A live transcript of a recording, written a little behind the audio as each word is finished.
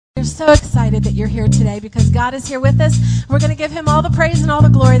We're so excited that you're here today because God is here with us. We're going to give him all the praise and all the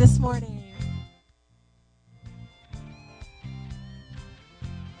glory this morning.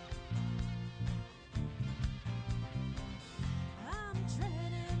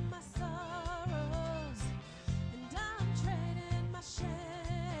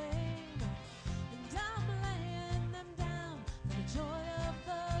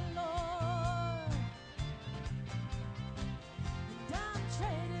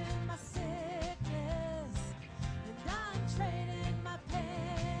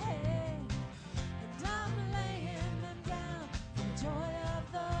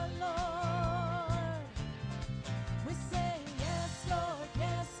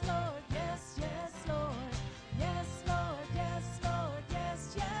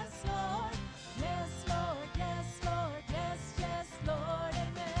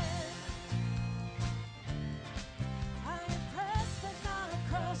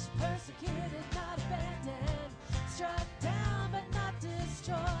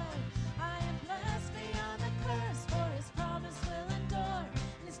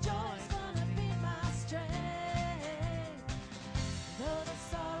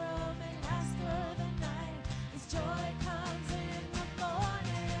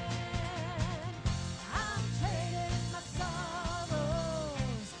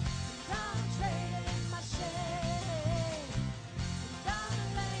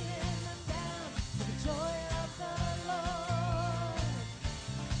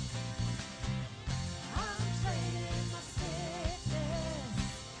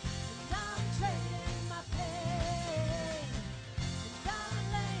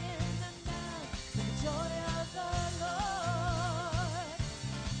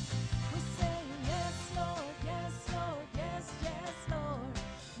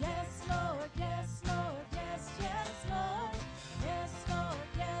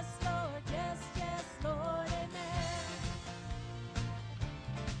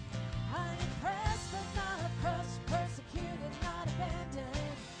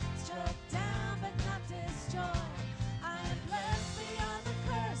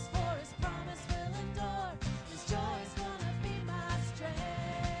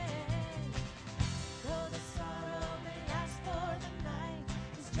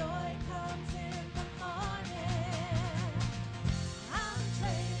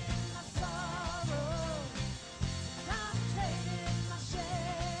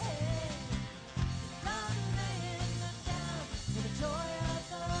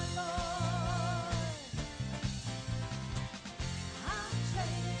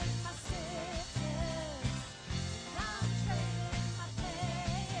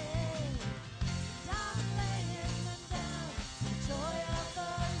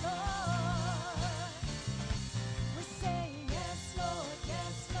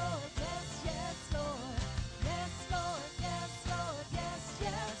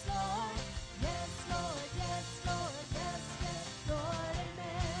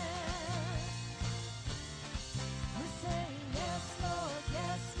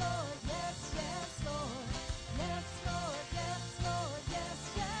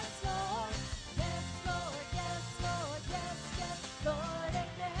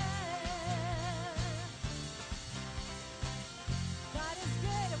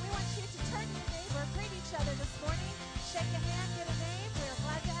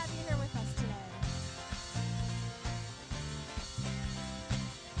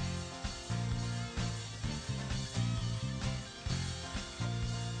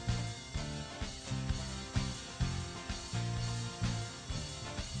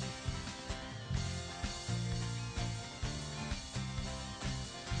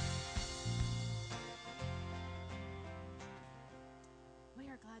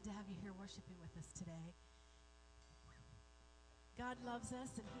 To have you here worshiping with us today. God loves us,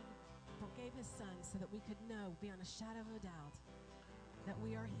 and he gave his son so that we could know beyond a shadow of a doubt that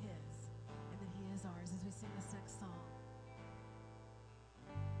we are his and that he is ours as we sing this next song.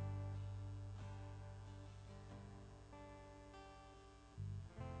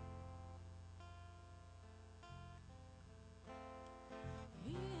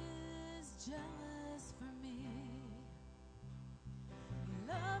 He is jealous for me.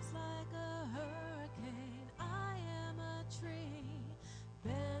 Love's like a hurricane. I am a tree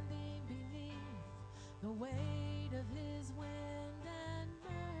bending beneath the weight of his wind and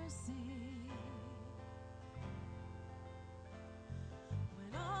mercy.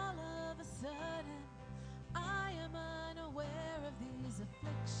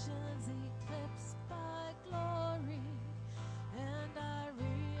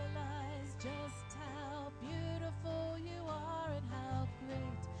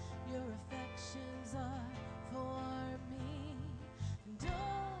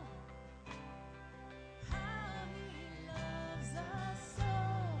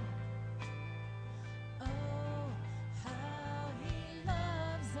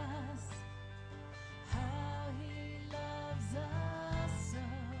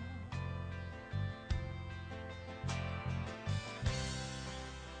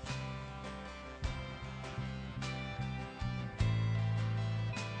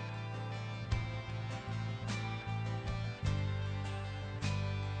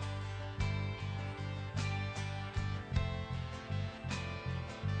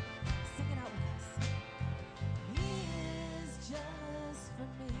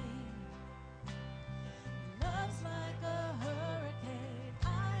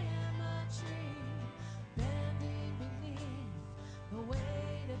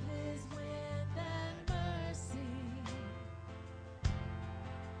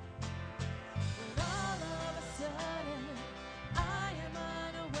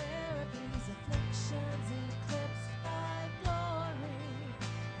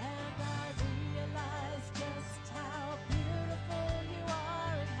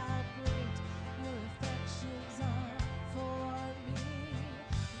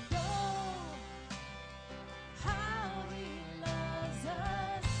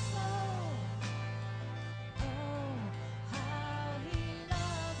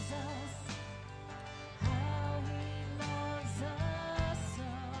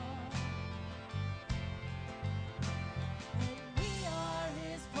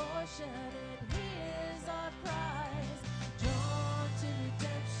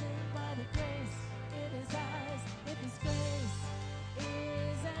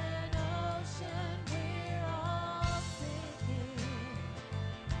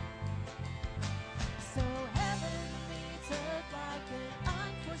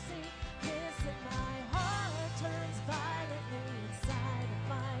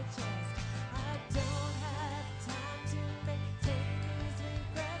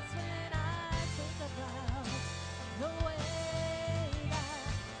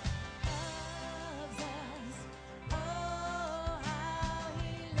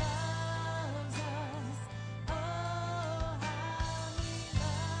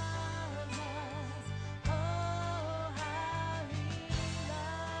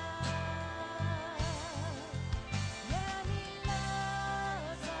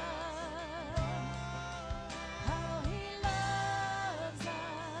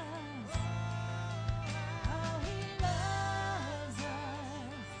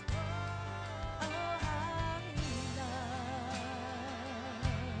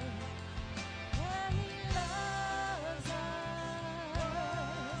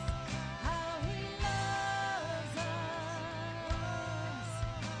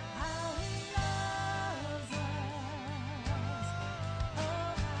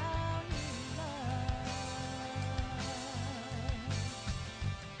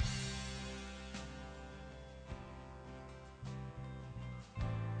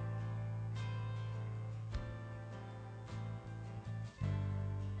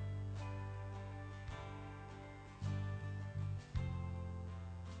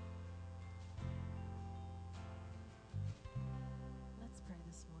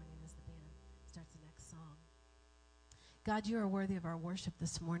 God, you are worthy of our worship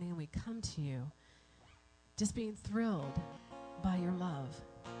this morning, and we come to you just being thrilled by your love.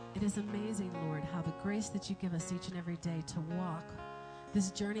 It is amazing, Lord, how the grace that you give us each and every day to walk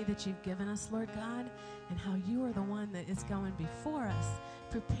this journey that you've given us, Lord God, and how you are the one that is going before us,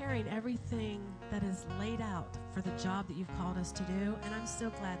 preparing everything that is laid out for the job that you've called us to do. And I'm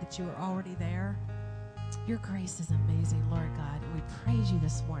so glad that you are already there. Your grace is amazing, Lord God, and we praise you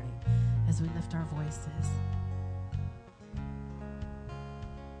this morning as we lift our voices.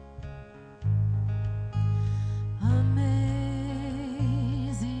 Amazing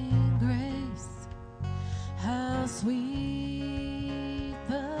grace, how sweet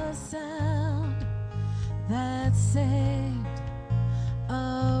the sound that saved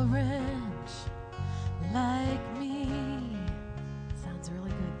a wretch like me. Sounds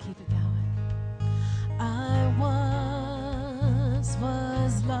really good. Keep it going. I once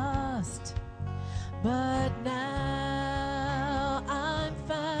was lost, but now I'm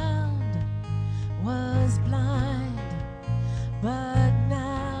found. Was blind, but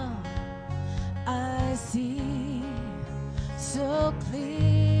now I see so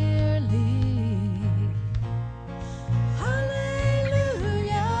clearly.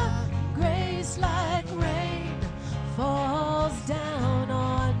 Hallelujah, grace like rain falls down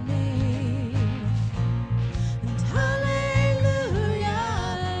on me. And hallelujah,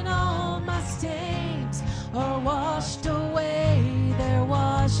 and all my stains are washed away, they're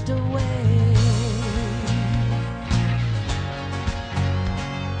washed away.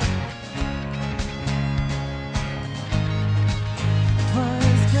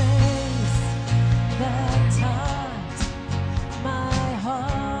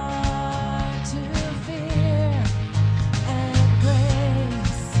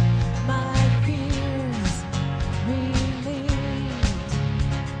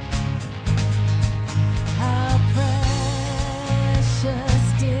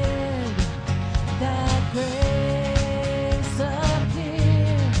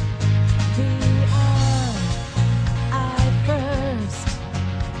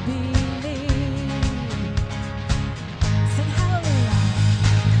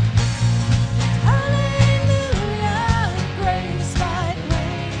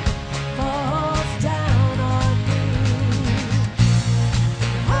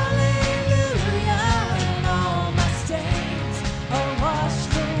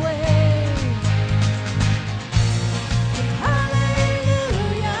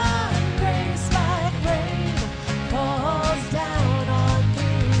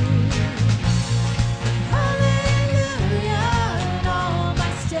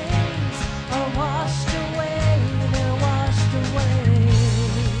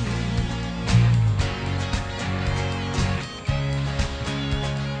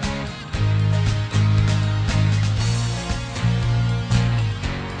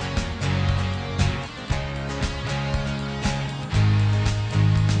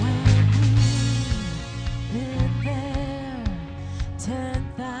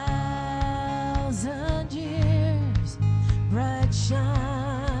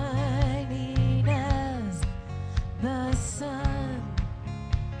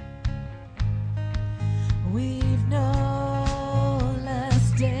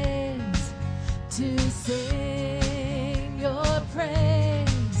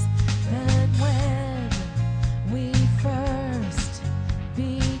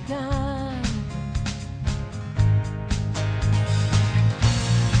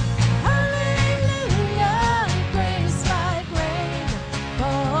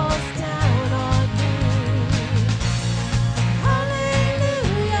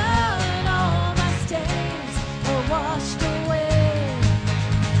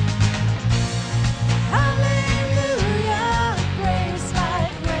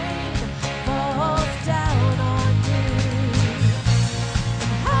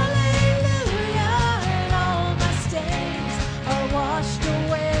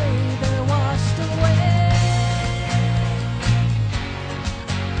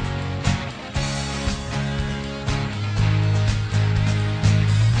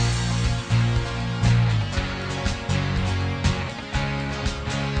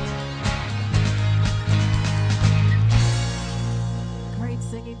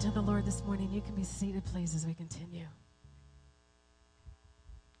 Seated, please, as we continue.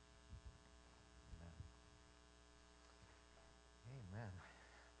 Amen.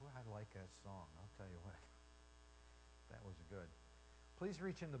 Boy, I like that song. I'll tell you what. That was good. Please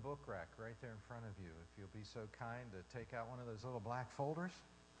reach in the book rack right there in front of you. If you'll be so kind to take out one of those little black folders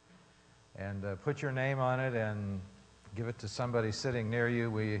and put your name on it and give it to somebody sitting near you.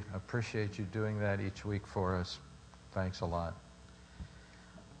 We appreciate you doing that each week for us. Thanks a lot.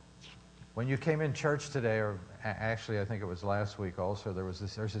 When you came in church today, or actually I think it was last week also, there's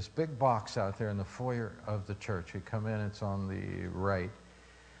this big box out there in the foyer of the church. You come in, it's on the right.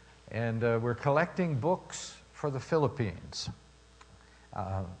 And we're collecting books for the Philippines.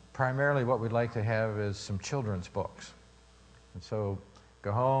 Primarily what we'd like to have is some children's books. And so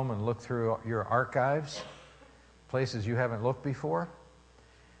go home and look through your archives, places you haven't looked before,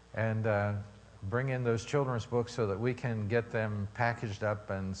 and bring in those children's books so that we can get them packaged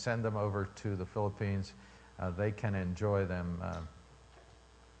up and send them over to the Philippines. They can enjoy them,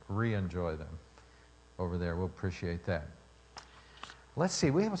 re-enjoy them over there. We'll appreciate that. Let's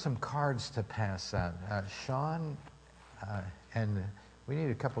see, we have some cards to pass out. Sean, and we need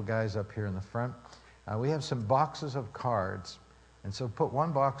a couple guys up here in the front. We have some boxes of cards. And so put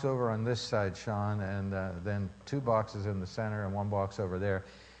one box over on this side, Sean, and then two boxes in the center and one box over there.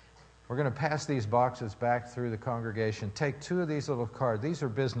 We're going to pass these boxes back through the congregation. Take two of these little cards. These are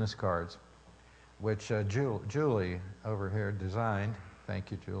business cards, which Julie over here designed.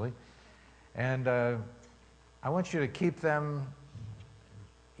 Thank you, Julie. And I want you to keep them,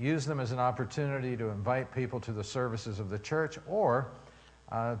 use them as an opportunity to invite people to the services of the church or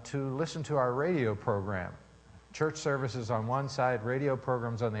to listen to our radio program. Church services on one side, radio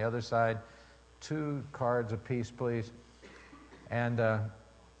programs on the other side. 2 cards apiece, please. And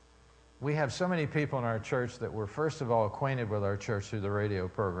we have so many people in our church that were first of all acquainted with our church through the radio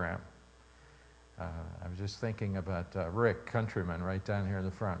program. I was just thinking about Rick Countryman right down here in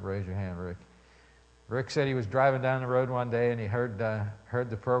the front. Raise your hand, Rick. Rick said he was driving down the road one day and he heard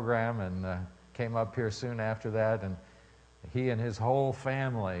the program and came up here soon after that. And he and his whole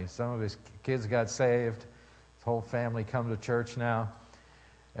family, some of his kids got saved. His whole family come to church now.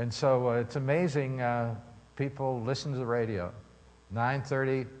 And so it's amazing. People listen to the radio.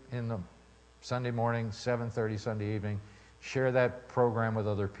 9:30 in the Sunday morning, 7:30 Sunday evening. Share that program with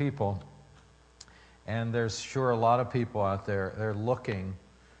other people. And there's sure a lot of people out there, they're looking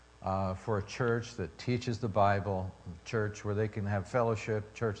for a church that teaches the Bible, a church where they can have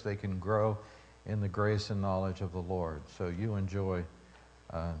fellowship, church they can grow in the grace and knowledge of the Lord. So you enjoy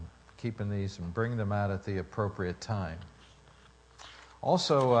keeping these and bring them out at the appropriate time.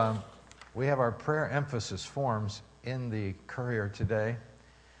 Also, we have our prayer emphasis forms in the Courier today.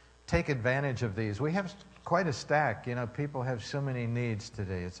 Take advantage of these. We have quite a stack. You know, people have so many needs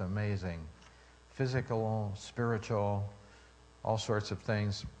today. It's amazing. Physical, spiritual, all sorts of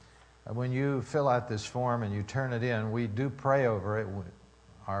things. When you fill out this form and you turn it in, we do pray over it.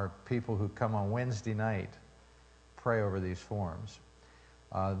 Our people who come on Wednesday night pray over these forms.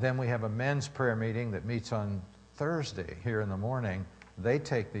 Then we have a men's prayer meeting that meets on Thursday here in the morning. They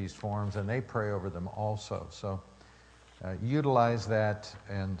take these forms and they pray over them also. So utilize that,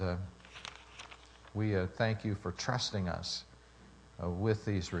 and we thank you for trusting us with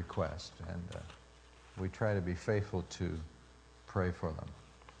these requests, and we try to be faithful to pray for them.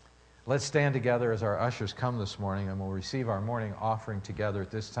 Let's stand together as our ushers come this morning, and we'll receive our morning offering together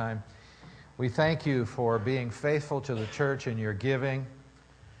at this time. We thank you for being faithful to the church in your giving.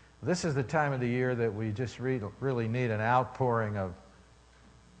 This is the time of the year that we just really need an outpouring of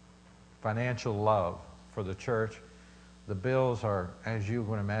financial love for the church. The bills are, as you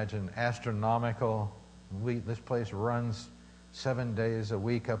would imagine, astronomical. This place runs 7 days a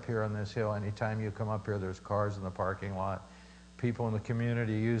week up here on this hill. Anytime you come up here, there's cars in the parking lot. People in the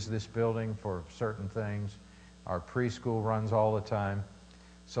community use this building for certain things. Our preschool runs all the time.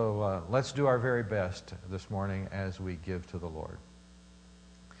 So let's do our very best this morning as we give to the Lord.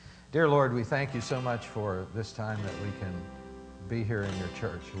 Dear Lord, we thank you so much for this time that we can be here in your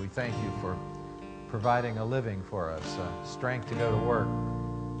church. We thank you for providing a living for us, strength to go to work,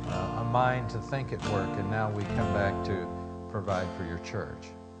 a mind to think at work, and now we come back to provide for your church.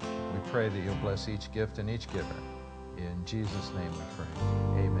 We pray that you'll bless each gift and each giver. In Jesus' name we pray.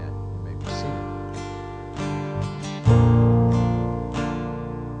 Amen. You may be seated.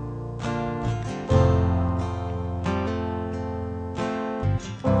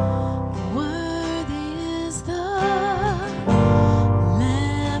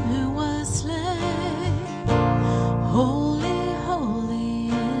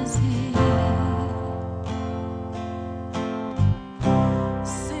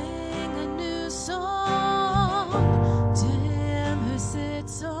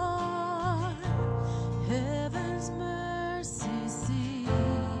 Sits on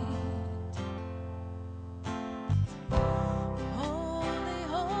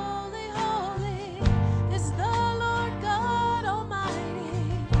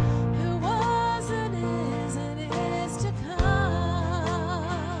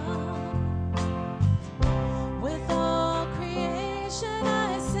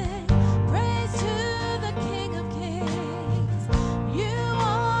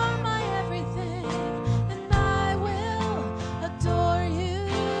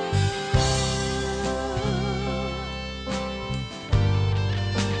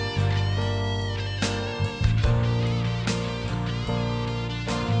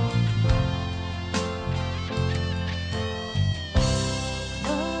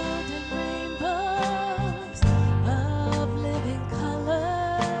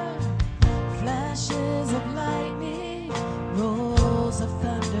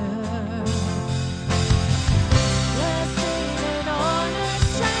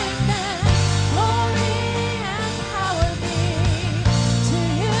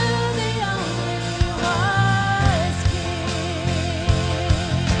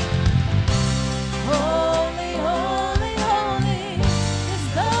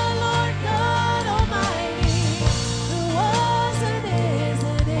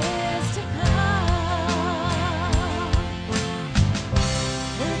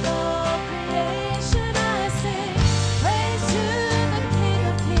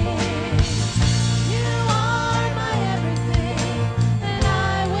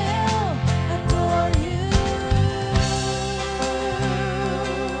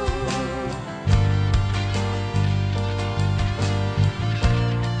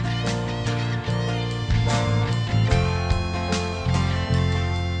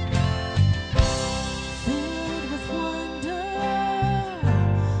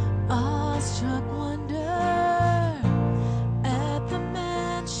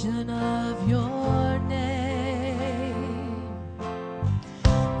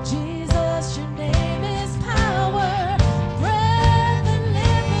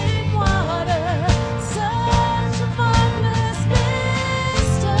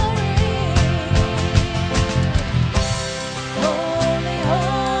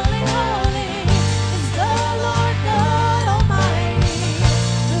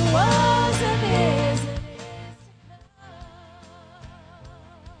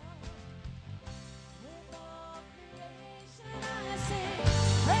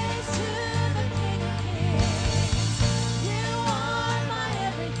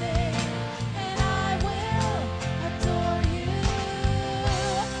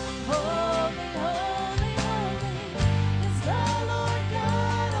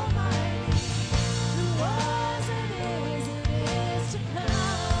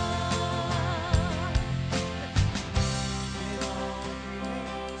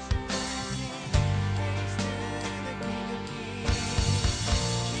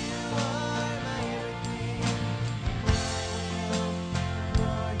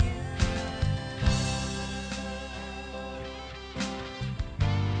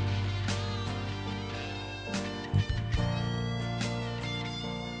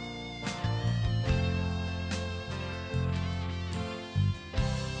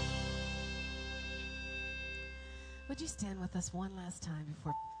stand with us one last time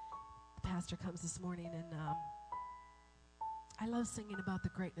before the pastor comes this morning? And I love singing about the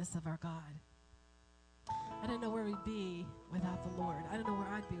greatness of our God. I don't know where we'd be without the Lord. I don't know where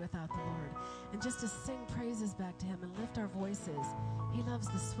I'd be without the Lord. And just to sing praises back to him and lift our voices. He loves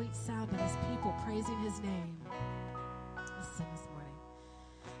the sweet sound of his people praising his name. Let's sing this morning.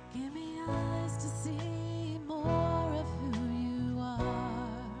 Give me eyes to see more of who you are.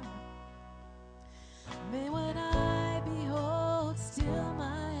 May what I behold still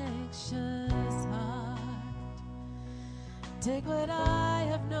my anxious heart. Take what I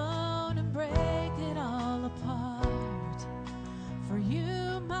have known and break it all apart. For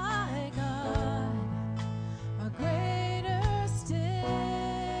you, my God, are greater still.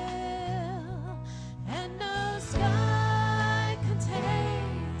 And no sky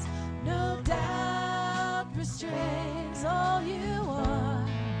contains, no doubt restrains all you are.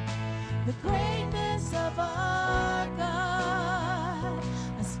 The greatness of our God.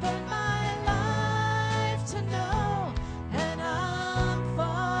 I spend my life to know, and I'm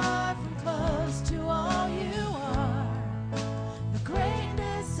far from close to all you are. The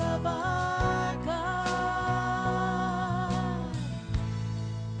greatness of our God.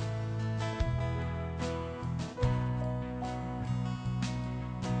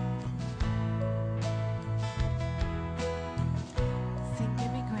 Sing,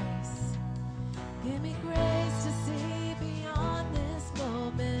 give me grace. Give me grace to see beyond this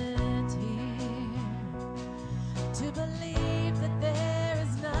moment here. To believe that there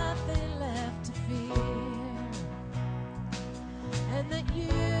is nothing left to fear. And that you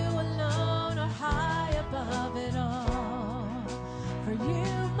alone are high above it all. For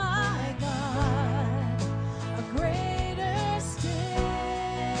you, my God, are greater still.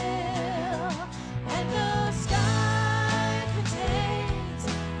 And no sky contains,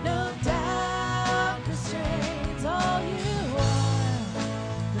 no doubt restrains all you are.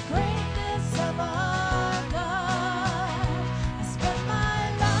 The greatness of our God. I spent my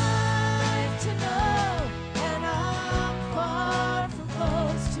life to know, and I'm far from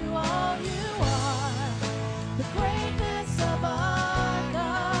close to all you are. The greatness of our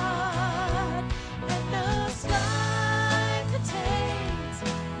God. And no sky contains,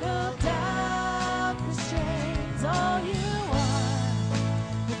 no doubt restrains all you are.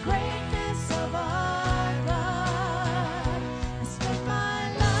 The greatness of our God. I spent my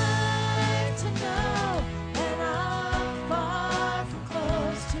life to know, and I'm far from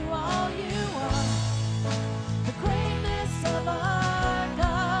close to all you are. The greatness of our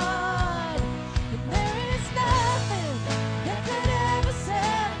God. And there is nothing that could ever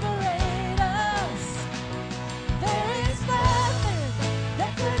separate us. There is nothing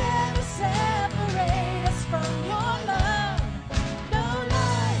that could ever separate us from your love. No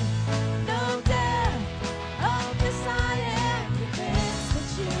life, no death. Of this I am convinced that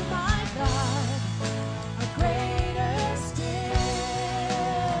you, my God, are greater still.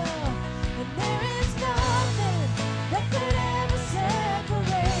 And there is nothing that could ever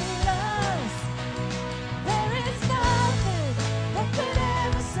separate us. There is nothing that could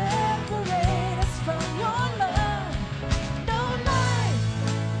ever separate us from your love. No life,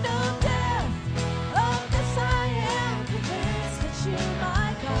 no death. Of this I am convinced that you, my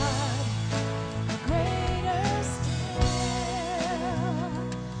God, are greater still.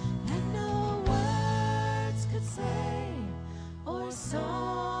 And no words could say or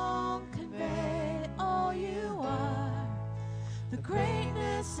song convey all you are. The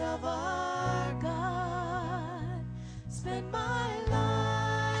greatness of our God. Spend my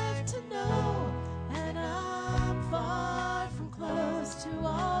life to know, and I'm far from close to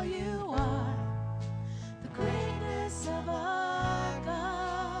all you are. The greatness of our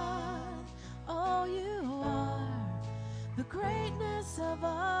God. All you are. The greatness of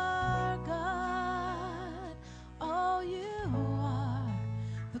our God. All you are.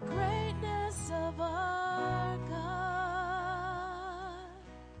 The greatness of our God.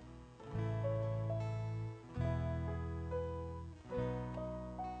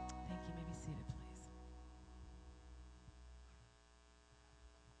 Thank you. May be seated, please.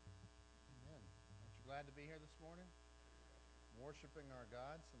 Amen. Aren't you glad to be here this morning? Worshiping our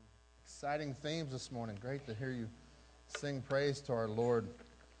God. Some exciting themes this morning. Great to hear you sing praise to our Lord.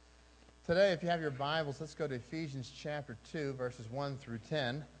 Today, if you have your Bibles, let's go to Ephesians chapter 2, verses 1 through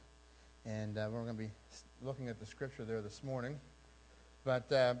 10. And we're going to be looking at the scripture there this morning. But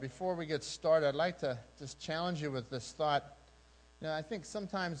before we get started, I'd like to just challenge you with this thought. You know, I think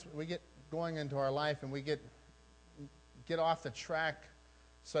sometimes we get going into our life and we get off the track,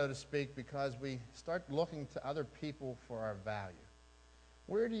 so to speak, because we start looking to other people for our value.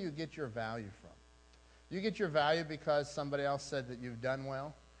 Where do you get your value from? Do you get your value because somebody else said that you've done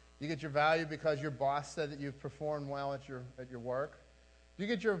well? Do you get your value because your boss said that you've performed well at your work? Do you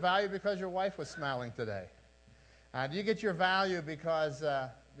get your value because your wife was smiling today? Do you get your value because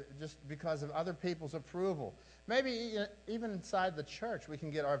just because of other people's approval? Maybe even inside the church, we can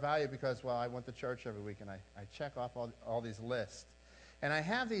get our value because, well, I went to church every week and I check off all these lists. And I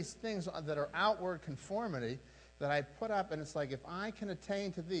have these things that are outward conformity that I put up, and it's like, if I can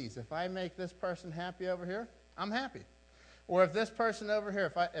attain to these, if I make this person happy over here, I'm happy. Or if this person over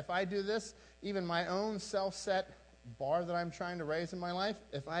here, if I do this, even my own self-set bar that I'm trying to raise in my life,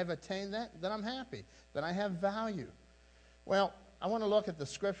 if I've attained that, then I'm happy. Then I have value. Well, I want to look at the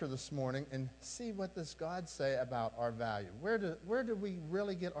scripture this morning and see what does God say about our value. Where do we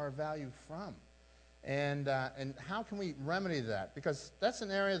really get our value from? And how can we remedy that? Because that's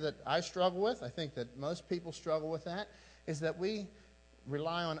an area that I struggle with. I think that most people struggle with that, is that we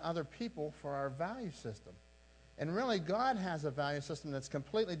rely on other people for our value system. And really, God has a value system that's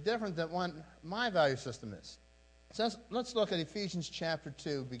completely different than what my value system is. So let's look at Ephesians chapter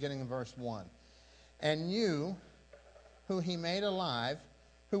 2, beginning in verse 1. And you, who he made alive,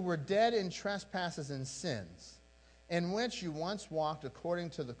 who were dead in trespasses and sins, in which you once walked according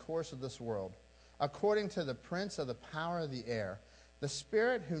to the course of this world, according to the prince of the power of the air, the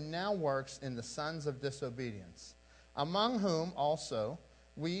spirit who now works in the sons of disobedience, among whom also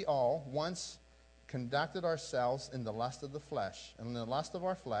we all once conducted ourselves in the lust of the flesh, and in the lust of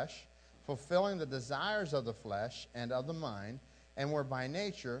our flesh, fulfilling the desires of the flesh and of the mind, and were by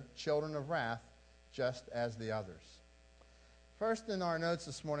nature children of wrath, just as the others. First, in our notes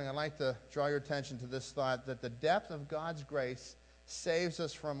this morning, I'd like to draw your attention to this thought that the depth of God's grace saves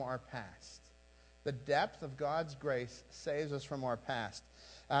us from our past. The depth of God's grace saves us from our past.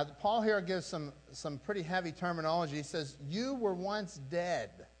 Paul here gives some pretty heavy terminology. He says, you were once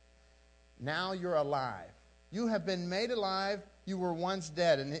dead. Now you're alive. You have been made alive. You were once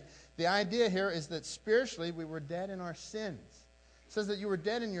dead. And the idea here is that spiritually we were dead in our sins. It says that you were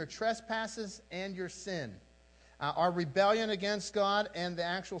dead in your trespasses and your sin. Our rebellion against God and the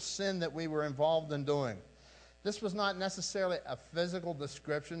actual sin that we were involved in doing. This was not necessarily a physical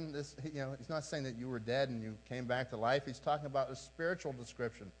description. He's not saying that you were dead and you came back to life. He's talking about a spiritual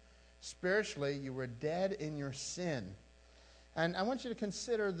description. Spiritually, you were dead in your sin. And I want you to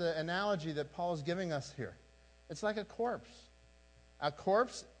consider the analogy that Paul is giving us here. It's like a corpse. A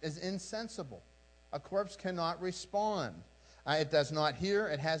corpse is insensible. A corpse cannot respond. It does not hear.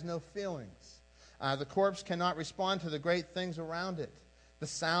 It has no feelings. The corpse cannot respond to the great things around it. The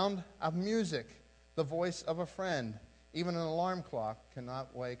sound of music, the voice of a friend, even an alarm clock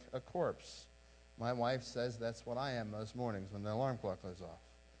cannot wake a corpse. My wife says that's what I am most mornings when the alarm clock goes off.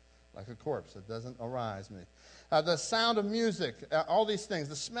 Like a corpse. It doesn't arouse me. The sound of music, all these things.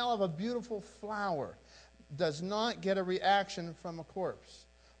 The smell of a beautiful flower does not get a reaction from a corpse.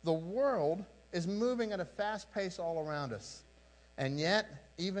 The world is moving at a fast pace all around us. And yet,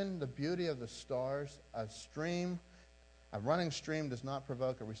 even the beauty of the stars, a running stream does not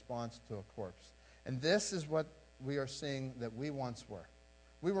provoke a response to a corpse. And this is what we are seeing that we once were.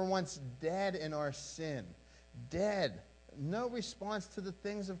 We were once dead in our sin. Dead. No response to the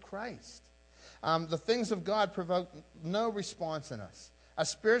things of Christ. The things of God provoke no response in us. A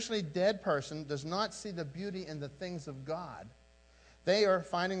spiritually dead person does not see the beauty in the things of God. They are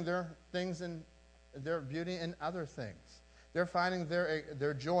finding their beauty in other things. They're finding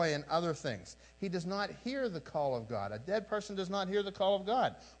their joy in other things. He does not hear the call of God. A dead person does not hear the call of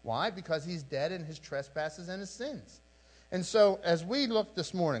God. Why? Because he's dead in his trespasses and his sins. And so, as we look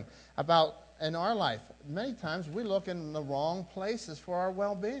this morning about in our life, many times we look in the wrong places for our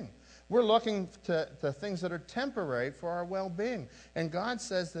well-being. We're looking to things that are temporary for our well-being. And God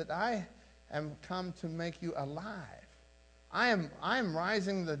says that I am come to make you alive. I am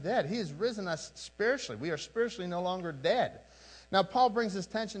rising the dead. He has risen us spiritually. We are spiritually no longer dead. Now, Paul brings his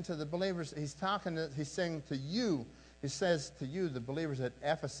attention to the believers. He's saying to you, he says to you, the believers at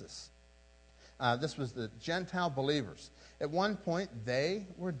Ephesus. This was the Gentile believers. At one point, they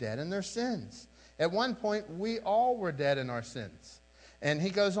were dead in their sins. At one point, we all were dead in our sins. And he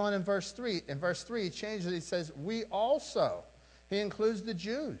goes on in verse 3. In verse 3, he changes it. He says, we also. He includes the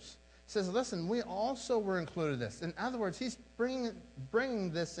Jews. He says, listen, we also were included in this. In other words, he's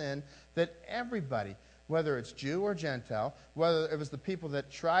bringing this in that everybody, whether it's Jew or Gentile, whether it was the people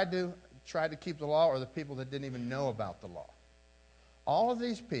that tried to keep the law or the people that didn't even know about the law, all of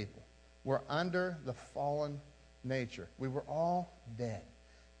these people were under the fallen nature. We were all dead.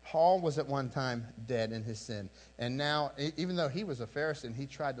 Paul was at one time dead in his sin. And now, even though he was a Pharisee and he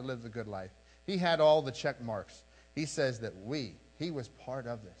tried to live the good life, he had all the check marks. He says that he was part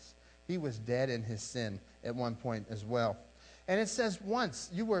of this. He was dead in his sin at one point as well. And it says once,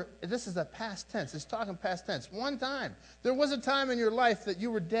 this is a past tense. It's talking past tense. One time. There was a time in your life that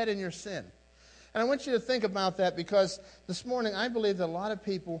you were dead in your sin. And I want you to think about that, because this morning I believe that a lot of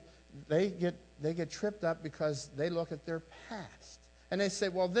people, they get tripped up because they look at their past. And they say,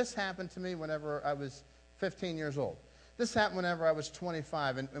 well, this happened to me whenever I was 15 years old. This happened whenever I was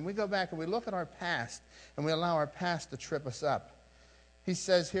 25. And we go back and we look at our past, and we allow our past to trip us up. He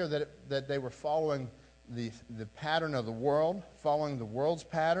says here that they were following the pattern of the world, following the world's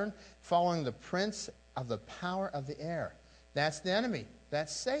pattern, following the prince of the power of the air. That's the enemy.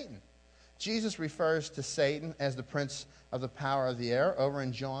 That's Satan. Jesus refers to Satan as the prince of the power of the air over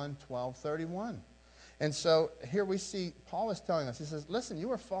in John 12:31. And so here we see Paul is telling us, he says, listen,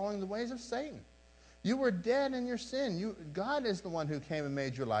 you are following the ways of Satan. You were dead in your sin. God is the one who came and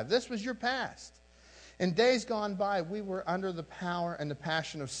made you alive. This was your past. In days gone by, we were under the power and the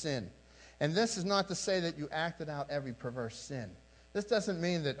passion of sin. And this is not to say that you acted out every perverse sin. This doesn't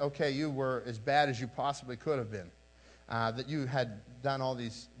mean that, okay, you were as bad as you possibly could have been, that you had done all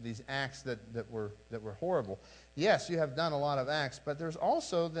these acts that were horrible. Yes, you have done a lot of acts, but there's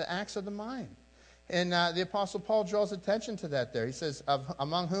also the acts of the mind. And the Apostle Paul draws attention to that there. He says,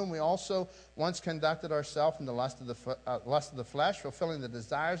 among whom we also once conducted ourselves in the lust of the flesh, fulfilling the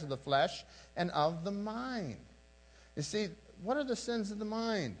desires of the flesh and of the mind. You see, what are the sins of the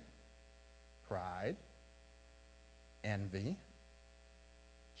mind? Pride, envy,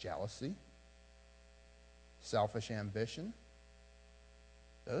 jealousy, selfish ambition.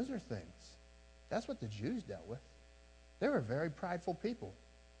 Those are things. That's what the Jews dealt with. They were very prideful people.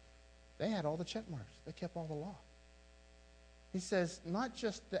 They had all the check marks. They kept all the law. He says, not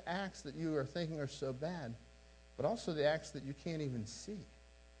just the acts that you are thinking are so bad, but also the acts that you can't even see.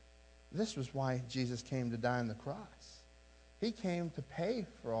 This was why Jesus came to die on the cross. He came to pay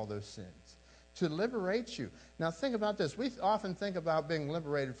for all those sins, to liberate you. Now think about this. We often think about being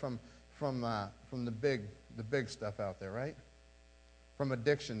liberated from the big stuff out there, right? From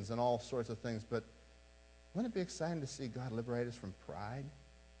addictions and all sorts of things. But wouldn't it be exciting to see God liberate us from pride?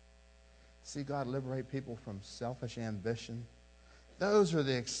 See God liberate people from selfish ambition? Those are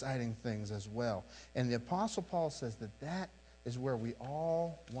the exciting things as well. And the Apostle Paul says that is where we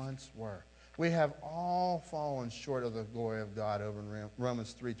all once were. We have all fallen short of the glory of God over in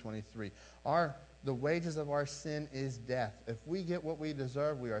Romans 3:23. The wages of our sin is death. If we get what we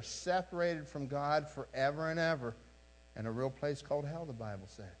deserve, we are separated from God forever and ever in a real place called hell, the Bible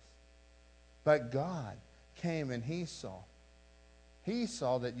says. But God came and He saw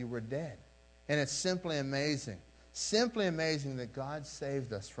that you were dead. And it's simply amazing that God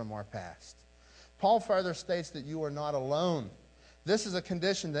saved us from our past. Paul further states that you are not alone. This is a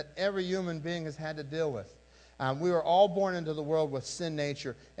condition that every human being has had to deal with. We are all born into the world with sin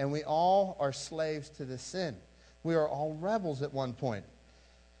nature, and we all are slaves to this sin. We are all rebels at one point.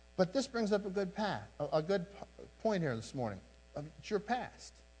 But this brings up a good point here this morning. It's your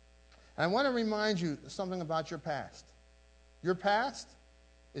past. And I want to remind you something about your past. Your past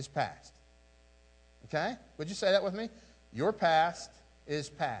is past. Okay? Would you say that with me? Your past is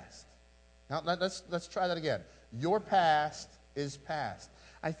past. Now, let's try that again. Your past is past.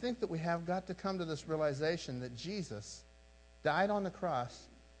 I think that we have got to come to this realization that Jesus died on the cross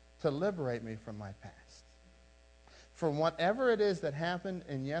to liberate me from my past. For whatever it is that happened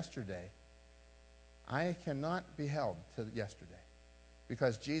in yesterday, I cannot be held to yesterday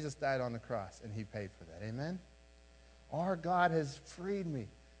because Jesus died on the cross and He paid for that. Amen? Our God has freed me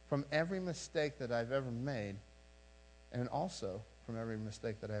from every mistake that I've ever made, and also from every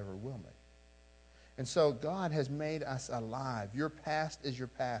mistake that I ever will make. And so God has made us alive. Your past is your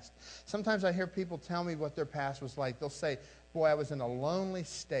past. Sometimes I hear people tell me what their past was like. They'll say, boy, I was in a lonely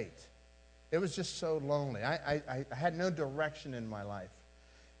state. It was just so lonely. I had no direction in my life.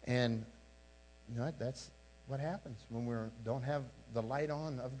 And you know what? That's what happens when we don't have the light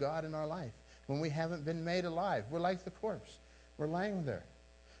on of God in our life. When we haven't been made alive. We're like the corpse. We're laying there.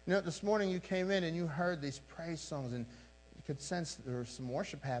 You know, this morning you came in and you heard these praise songs, and you could sense there was some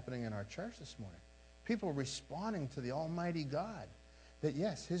worship happening in our church this morning. People responding to the Almighty God, that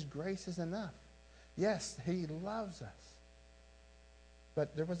yes, His grace is enough. Yes, He loves us.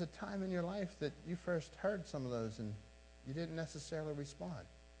 But there was a time in your life that you first heard some of those and you didn't necessarily respond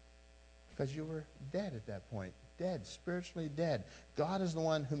because you were dead at that point. Dead, spiritually dead. God is the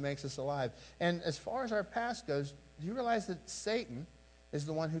one who makes us alive. And as far as our past goes, do you realize that Satan is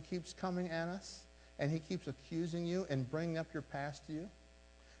the one who keeps coming at us and he keeps accusing you and bringing up your past to you?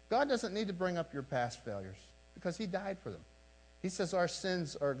 God doesn't need to bring up your past failures because He died for them. He says our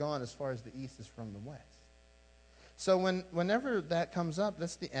sins are gone as far as the east is from the west. So whenever that comes up,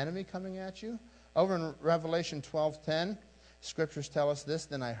 that's the enemy coming at you. Over in Revelation 12:10, Scriptures tell us this,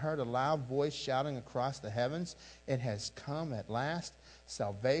 "Then I heard a loud voice shouting across the heavens, 'It has come at last,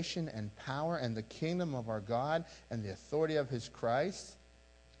 salvation and power and the kingdom of our God and the authority of his Christ.'"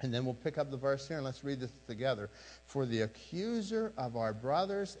 And then we'll pick up the verse here and let's read this together. "For the accuser of our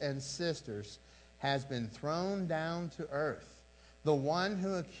brothers and sisters has been thrown down to earth, the one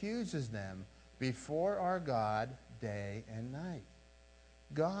who accuses them before our God day and night."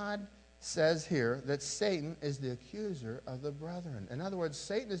 God says here that Satan is the accuser of the brethren. In other words,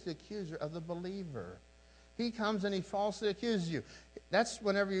 Satan is the accuser of the believer. He comes and he falsely accuses you. That's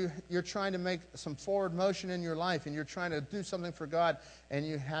whenever you're trying to make some forward motion in your life and you're trying to do something for God and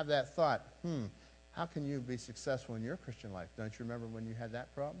you have that thought, how can you be successful in your Christian life? Don't you remember when you had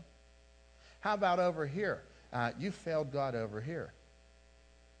that problem? How about over here? You failed God over here.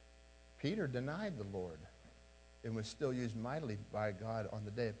 Peter denied the Lord and was still used mightily by God on the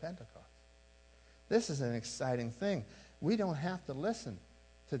day of Pentecost. This is an exciting thing. We don't have to listen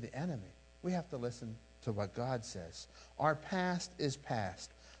to the enemy. We have to listen to what God says. Our past is past.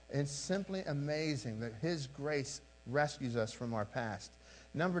 It's simply amazing that his grace rescues us from our past.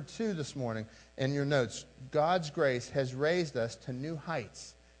 Number 2 this morning in your notes, God's grace has raised us to new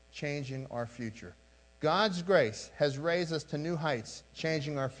heights, changing our future. God's grace has raised us to new heights,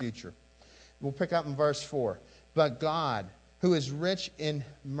 changing our future. We'll pick up in verse 4. "But God, who is rich in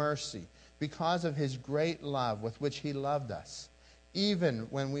mercy, because of his great love with which he loved us, even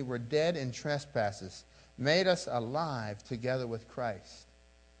when we were dead in trespasses, made us alive together with Christ.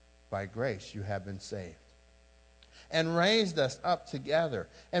 By grace you have been saved. And raised us up together,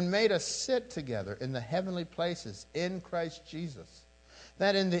 and made us sit together in the heavenly places in Christ Jesus,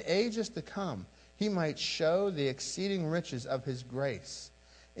 that in the ages to come he might show the exceeding riches of his grace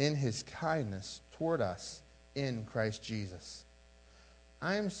in his kindness toward us in Christ Jesus."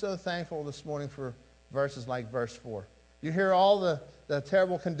 I am so thankful this morning for verses like verse 4. You hear all the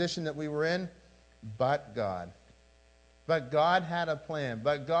terrible condition that we were in, but God. But God had a plan.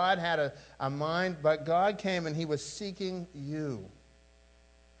 But God had a mind. But God came and he was seeking you.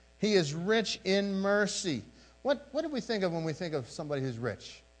 He is rich in mercy. What do we think of when we think of somebody who's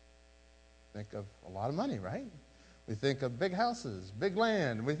rich? Think of a lot of money, right? We think of big houses, big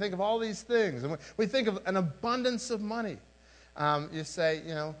land. We think of all these things. And we think of an abundance of money. You say,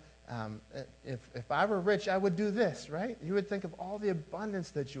 if I were rich, I would do this, right? You would think of all the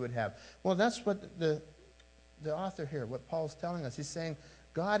abundance that you would have. Well, that's what the author here, what Paul's telling us. He's saying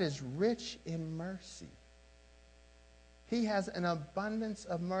God is rich in mercy. He has an abundance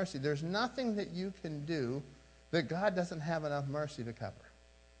of mercy. There's nothing that you can do that God doesn't have enough mercy to cover.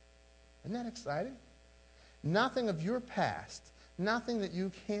 Isn't that exciting? Nothing of your past, nothing that you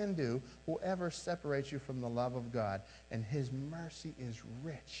can do will ever separate you from the love of God. And his mercy is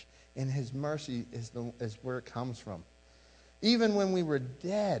rich. And his mercy is where it comes from. Even when we were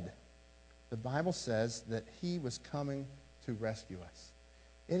dead, the Bible says that he was coming to rescue us.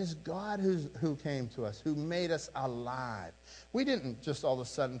 It is God who came to us, who made us alive. We didn't just all of a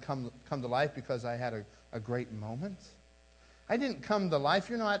sudden come to life because I had a great moment. I didn't come to life.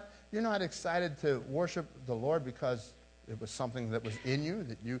 You're not excited to worship the Lord because it was something that was in you,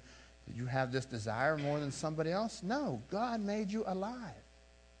 that you have this desire more than somebody else. No, God made you alive.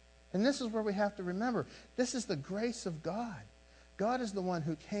 And this is where we have to remember, this is the grace of God. God is the one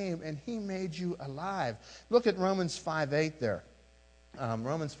who came and he made you alive. Look at Romans 5:8 there.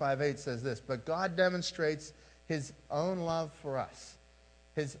 Romans 5:8 says this, "But God demonstrates his own love for us.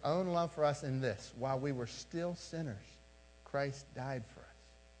 His own love for us in this, while we were still sinners, Christ died for us."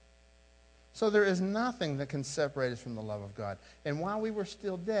 So there is nothing that can separate us from the love of God. And while we were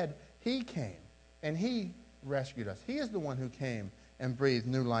still dead, he came and he rescued us. He is the one who came and breathed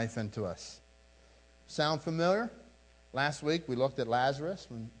new life into us. Sound familiar? Last week we looked at Lazarus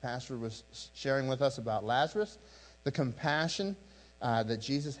when Pastor was sharing with us about Lazarus, the compassion that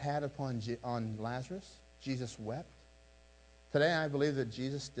Jesus had on Lazarus. Jesus wept. Today I believe that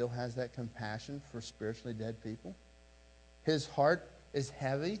Jesus still has that compassion for spiritually dead people. His heart is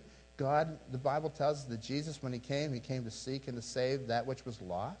heavy. God, the Bible tells us that Jesus, when he came to seek and to save that which was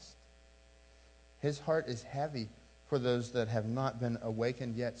lost. His heart is heavy for those that have not been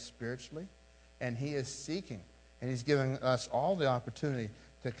awakened yet spiritually. And he is seeking. And he's giving us all the opportunity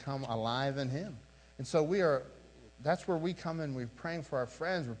to come alive in him. And so that's where we come in. We're praying for our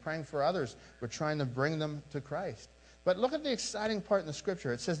friends. We're praying for others. We're trying to bring them to Christ. But look at the exciting part in the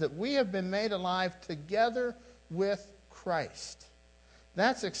Scripture. It says that we have been made alive together with Christ.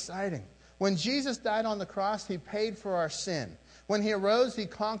 That's exciting. When Jesus died on the cross, he paid for our sin. When he arose, he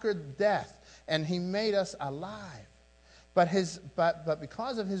conquered death, and he made us alive. But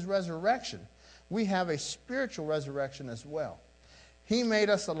because of his resurrection, we have a spiritual resurrection as well. He made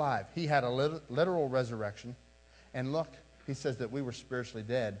us alive. He had a literal resurrection. And look, he says that we were spiritually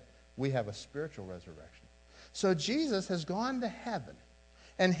dead. We have a spiritual resurrection. So Jesus has gone to heaven.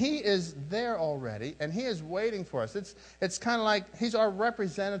 And he is there already. And he is waiting for us. It's kind of like he's our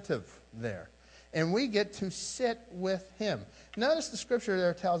representative there. And we get to sit with him. Notice the scripture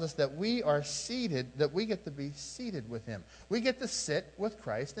there tells us that we are seated, that we get to be seated with him. We get to sit with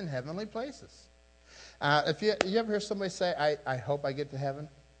Christ in heavenly places. If you ever hear somebody say, I hope I get to heaven,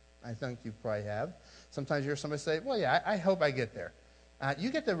 I think you probably have. Sometimes you hear somebody say, well, yeah, I hope I get there. You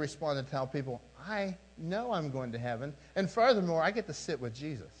get to respond and tell people, I know I'm going to heaven, and furthermore, I get to sit with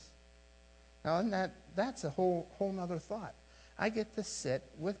Jesus. Now, and that's a whole other thought. I get to sit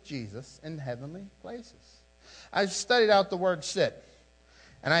with Jesus in heavenly places. I studied out the word sit,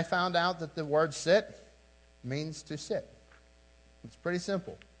 and I found out that the word sit means to sit. It's pretty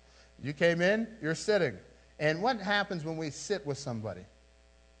simple. You came in, you're sitting. And what happens when we sit with somebody?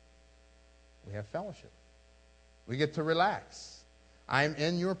 We have fellowship. We get to relax. I'm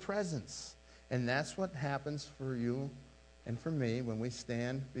in your presence. And that's what happens for you and for me when we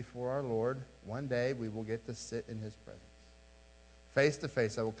stand before our Lord. One day we will get to sit in his presence. Face to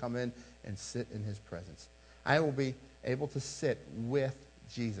face, I will come in and sit in his presence. I will be able to sit with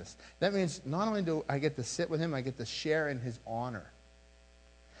Jesus. That means not only do I get to sit with him, I get to share in his honor.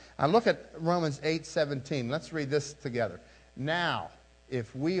 Now look at Romans 8:17. Let's read this together. Now,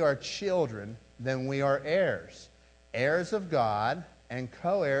 if we are children, then we are heirs, heirs of God and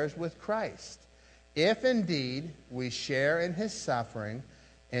co-heirs with Christ, if indeed we share in his suffering,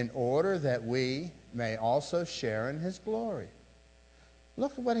 in order that we may also share in his glory.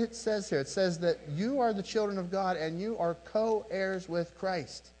 Look at what it says here. It says that you are the children of God and you are co-heirs with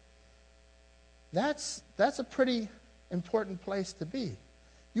Christ. That's a pretty important place to be.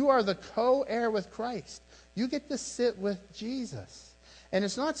 You are the co-heir with Christ. You get to sit with Jesus. And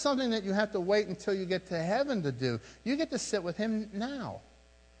it's not something that you have to wait until you get to heaven to do. You get to sit with him now.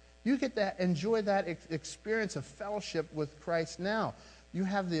 You get to enjoy that experience of fellowship with Christ now. You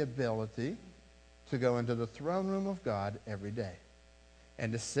have the ability to go into the throne room of God every day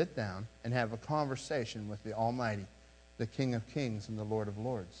and to sit down and have a conversation with the Almighty, the King of Kings and the Lord of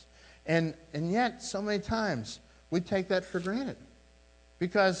Lords. And yet, so many times, we take that for granted.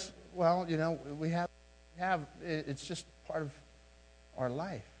 Because, well, you know, we have it's just part of our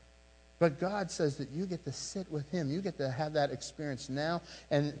life. But God says that you get to sit with him. You get to have that experience now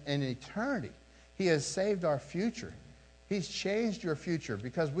and in eternity. He has saved our future. He's changed your future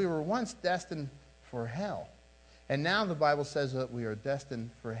because we were once destined for hell. And now the Bible says that we are destined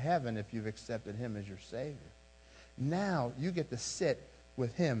for heaven if you've accepted him as your Savior. Now you get to sit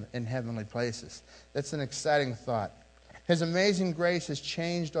with him in heavenly places. That's an exciting thought. His amazing grace has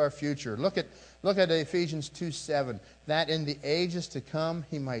changed our future. Look at Ephesians 2:7. That in the ages to come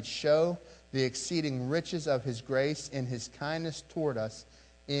he might show the exceeding riches of his grace in his kindness toward us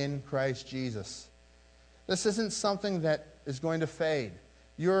in Christ Jesus. This isn't something that is going to fade.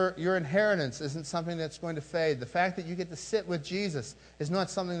 Your inheritance isn't something that's going to fade. The fact that you get to sit with Jesus is not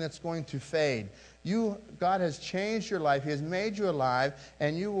something that's going to fade. God has changed your life. He has made you alive,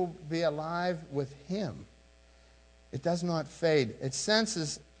 and you will be alive with him. It does not fade. It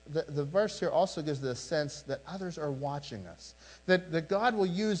senses, the verse here also gives the sense that others are watching us. That God will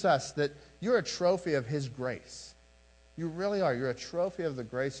use us, that you're a trophy of his grace. You really are. You're a trophy of the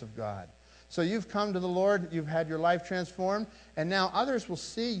grace of God. So you've come to the Lord, you've had your life transformed, and now others will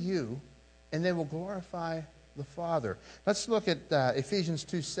see you, and they will glorify the Father. Let's look at Ephesians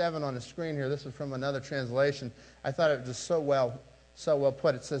 2:7 on the screen here. This is from another translation. I thought it was just so well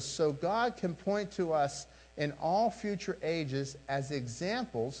put. It says, so God can point to us in all future ages as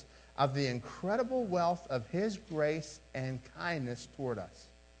examples of the incredible wealth of his grace and kindness toward us,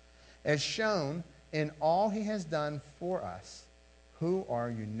 as shown in all he has done for us who are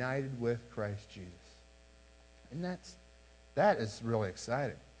united with Christ Jesus. And that is really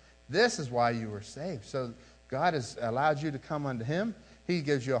exciting. This is why you were saved. So God has allowed you to come unto him. He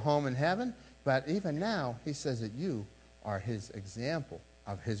gives you a home in heaven. But even now, he says that you are his example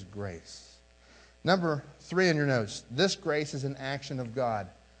of his grace. Number 3 in your notes. This grace is an action of God.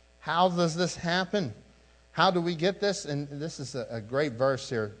 How does this happen? How do we get this? And this is a great verse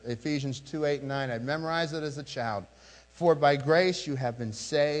here. Ephesians 2:8-9. I memorized it as a child. For by grace you have been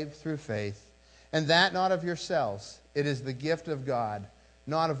saved through faith, and that not of yourselves. It is the gift of God,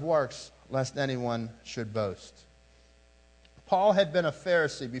 not of works, lest anyone should boast. Paul had been a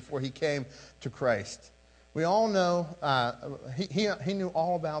Pharisee before he came to Christ. We all know he knew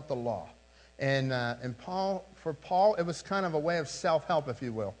all about the law. And for Paul, it was kind of a way of self-help, if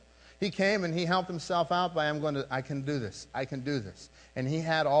you will. He came and he helped himself out by, I can do this. I can do this. And he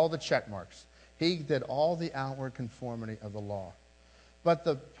had all the check marks. He did all the outward conformity of the law. But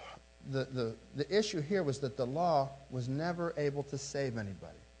the issue here was that the law was never able to save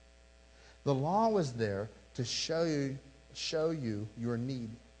anybody. The law was there to show you your need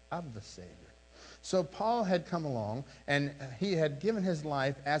of the Savior. So Paul had come along, and he had given his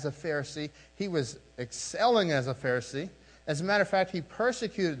life as a Pharisee. He was excelling as a Pharisee. As a matter of fact, he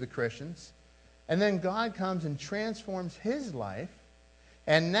persecuted the Christians. And then God comes and transforms his life.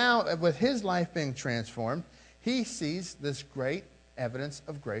 And now, with his life being transformed, he sees this great evidence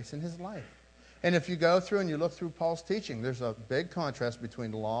of grace in his life. And if you go through and you look through Paul's teaching, there's a big contrast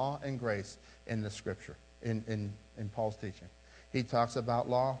between law and grace in the Scripture, in Paul's teaching. He talks about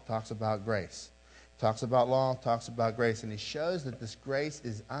law, talks about grace. Talks about law, talks about grace. And he shows that this grace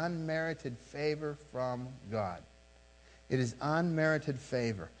is unmerited favor from God. It is unmerited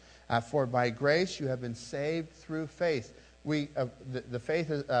favor. For by grace you have been saved through faith.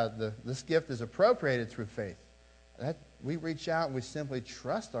 This gift is appropriated through faith. We reach out and we simply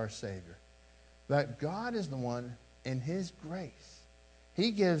trust our Savior. But God is the one in His grace.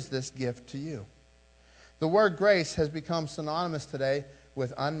 He gives this gift to you. The word grace has become synonymous today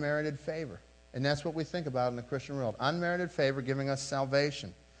with unmerited favor. And that's what we think about in the Christian world. Unmerited favor giving us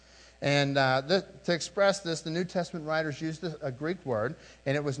salvation. And to express this, the New Testament writers used a Greek word,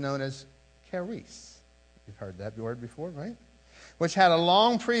 and it was known as charis. You've heard that word before, right? Which had a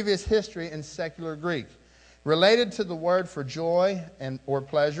long previous history in secular Greek. Related to the word for joy or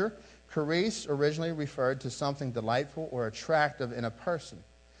pleasure, charis originally referred to something delightful or attractive in a person.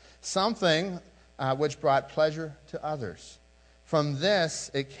 Something which brought pleasure to others. From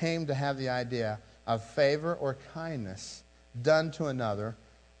this, it came to have the idea of favor or kindness done to another,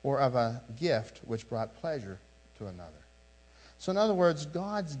 or of a gift which brought pleasure to another. So in other words,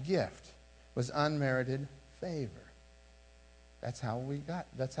 God's gift was unmerited favor. That's how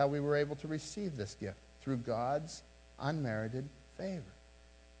we were able to receive this gift, through God's unmerited favor.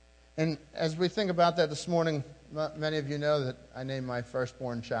 And as we think about that this morning, many of you know that I named my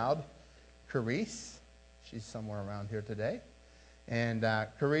firstborn child Charis. She's somewhere around here today. And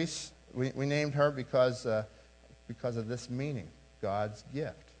Charis, we named her because of this meaning, God's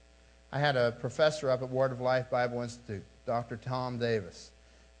gift. I had a professor up at Word of Life Bible Institute, Dr. Tom Davis.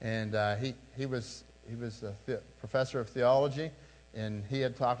 And he was a professor of theology, and he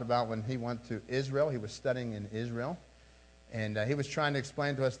had talked about when he went to Israel. He was studying in Israel. And he was trying to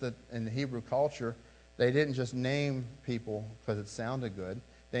explain to us that in the Hebrew culture, they didn't just name people because it sounded good.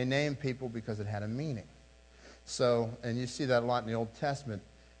 They named people because it had a meaning. So, and you see that a lot in the Old Testament.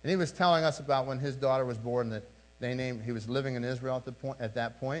 And he was telling us about when his daughter was born that he was living in Israel at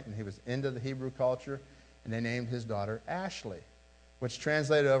that point, and he was into the Hebrew culture, and they named his daughter Ashley, which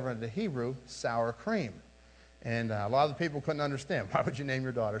translated over into Hebrew, sour cream. And a lot of the people couldn't understand, why would you name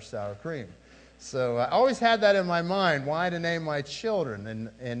your daughter sour cream? So I always had that in my mind, why to name my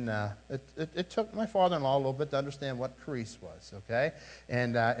children. And it took my father-in-law a little bit to understand what Charis was, okay?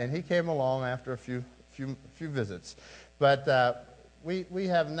 And he came along after a few visits. But we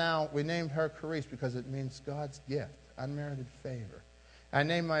named her Charis because it means God's gift, unmerited favor. I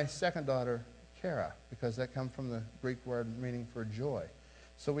named my second daughter Kara because that comes from the Greek word meaning for joy.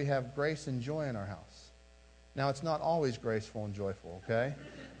 So we have grace and joy in our house. Now, it's not always graceful and joyful, okay?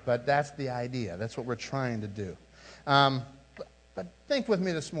 But that's the idea. That's what we're trying to do. But think with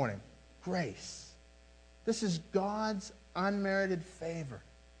me this morning. Grace. This is God's unmerited favor.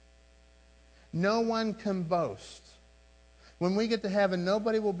 No one can boast. When we get to heaven,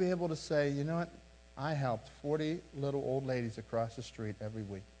 nobody will be able to say, you know what? I helped 40 little old ladies across the street every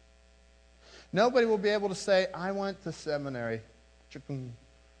week. Nobody will be able to say, I went to seminary.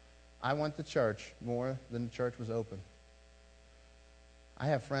 I went to church more than the church was open. I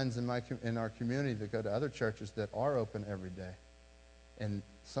have friends in our community that go to other churches that are open every day. And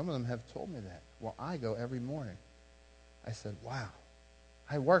some of them have told me that. Well, I go every morning. I said, wow.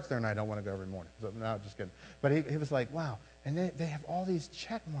 I work there and I don't want to go every morning. So, no, just kidding. But he was like, wow. And they have all these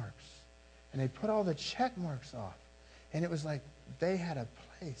check marks. And they put all the check marks off. And it was like they had a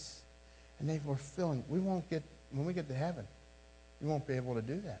place. And they were filling. When we get to heaven, we won't be able to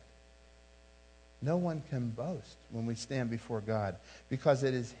do that. No one can boast when we stand before God because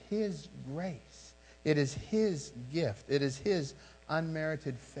it is His grace. It is His gift. It is His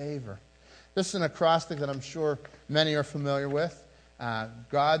unmerited favor. This is an acrostic that I'm sure many are familiar with.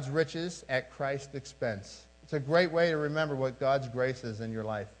 God's riches at Christ's expense. It's a great way to remember what God's grace is in your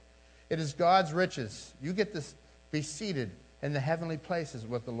life. It is God's riches. You get to be seated in the heavenly places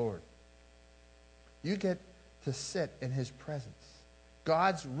with the Lord. You get to sit in his presence.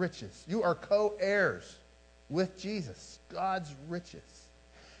 God's riches. You are co-heirs with Jesus. God's riches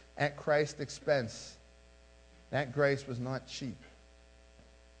at Christ's expense. That grace was not cheap.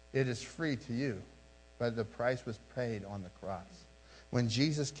 It is free to you, but the price was paid on the cross. When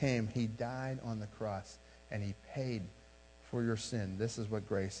Jesus came, he died on the cross, and he paid for your sin. This is what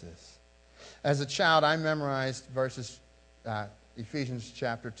grace is. As a child, I memorized Ephesians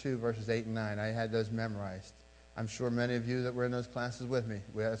chapter 2, verses 8 and 9. I had those memorized. I'm sure many of you that were in those classes with me,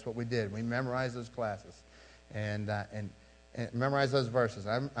 that's what we did. We memorized those classes and memorized those verses.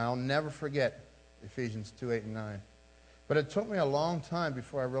 I'll never forget Ephesians 2, 8, and 9. But it took me a long time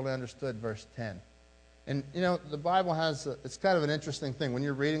before I really understood verse 10. And, you know, the Bible it's kind of an interesting thing. When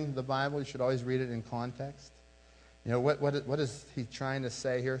you're reading the Bible, you should always read it in context. You know, what is he trying to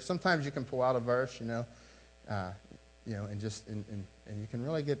say here? Sometimes you can pull out a verse, and you can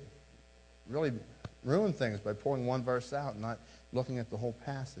really ruin things by pulling one verse out and not looking at the whole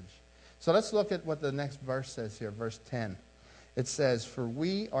passage. So let's look at what the next verse says here, verse 10. It says, "For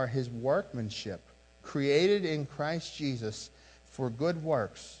we are his workmanship, created in Christ Jesus for good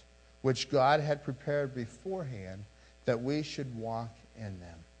works, which God had prepared beforehand that we should walk in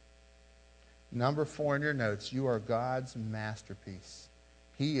them." Number 4 in your notes, you are God's masterpiece.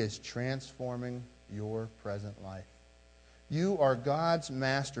 He is transforming your present life. You are God's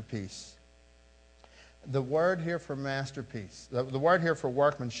masterpiece. The word here for masterpiece, the word here for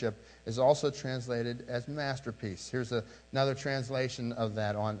workmanship is also translated as masterpiece. Here's another translation of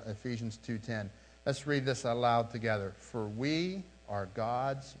that on Ephesians 2:10. Let's read this aloud together. "For we are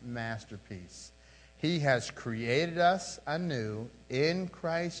God's masterpiece. He has created us anew in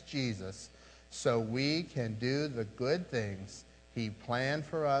Christ Jesus so we can do the good things he planned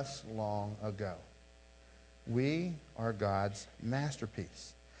for us long ago." We are God's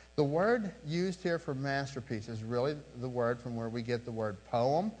masterpiece. The word used here for masterpiece is really the word from where we get the word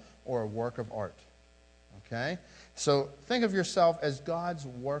poem or a work of art. Okay? So think of yourself as God's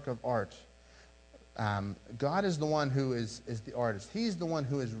work of art. God is the one who is the artist. He's the one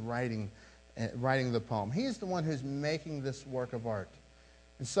who is writing the poem. He's the one who's making this work of art.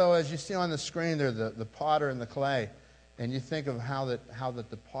 And so as you see on the screen there, the potter and the clay, and you think of how that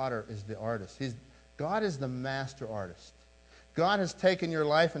the potter is the artist. God is the master artist. God has taken your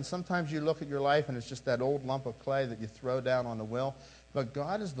life, and sometimes you look at your life and it's just that old lump of clay that you throw down on the wheel. But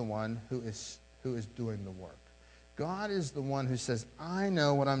God is the one who is doing the work. God is the one who says, "I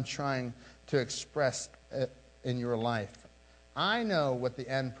know what I'm trying to express in your life. I know what the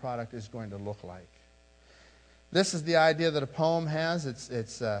end product is going to look like." This is the idea that a poem has.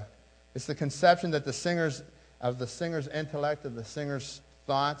 It's the conception that the singer's intellect, of the singer's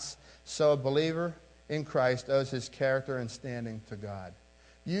thoughts. So a believer in Christ owes his character and standing to God.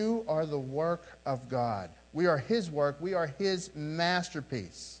 You are the work of God. We are his work. We are his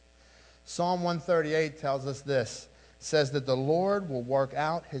masterpiece. Psalm 138 tells us this. It says that the Lord will work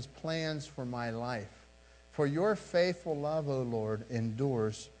out his plans for my life. For your faithful love, O Lord,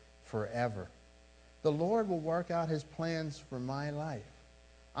 endures forever. The Lord will work out his plans for my life.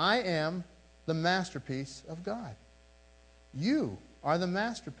 I am the masterpiece of God. You are the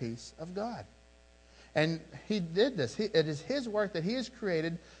masterpiece of God. And he did this. It is his work that he has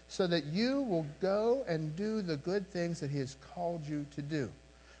created so that you will go and do the good things that he has called you to do.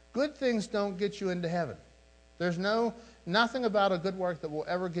 Good things don't get you into heaven. There's nothing about a good work that will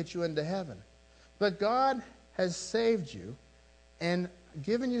ever get you into heaven. But God has saved you and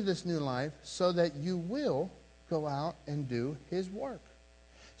given you this new life so that you will go out and do his work.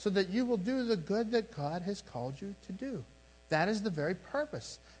 So that you will do the good that God has called you to do. That is the very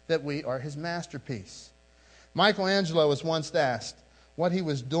purpose, that we are his masterpiece. Michelangelo was once asked what he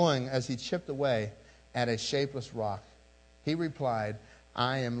was doing as he chipped away at a shapeless rock. He replied,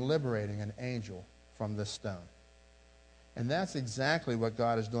 "I am liberating an angel from this stone." And that's exactly what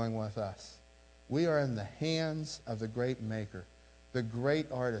God is doing with us. We are in the hands of the great maker, the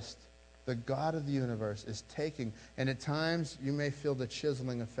great artist. The God of the universe is taking, and at times you may feel the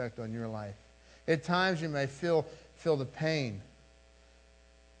chiseling effect on your life. At times you may feel the pain.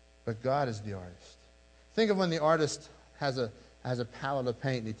 But God is the artist. Think of when the artist has a palette of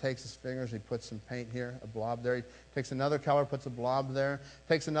paint, and he takes his fingers, he puts some paint here, a blob there. He takes another color, puts a blob there.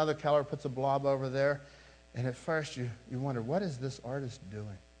 Takes another color, puts a blob over there. And at first you wonder, what is this artist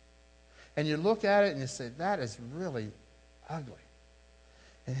doing? And you look at it and you say, that is really ugly.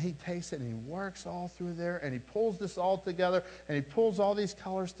 And he takes it and he works all through there, and he pulls this all together, and he pulls all these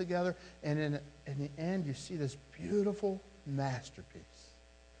colors together, and in the end you see this beautiful masterpiece.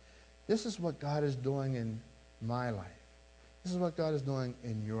 This is what God is doing in my life. This is what God is doing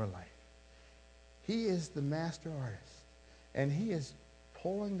in your life. He is the master artist. And He is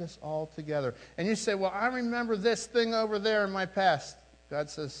pulling this all together. And you say, well, I remember this thing over there in my past. God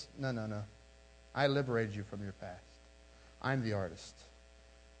says, no. I liberated you from your past. I'm the artist.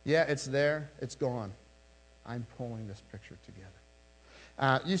 Yeah, it's there. It's gone. I'm pulling this picture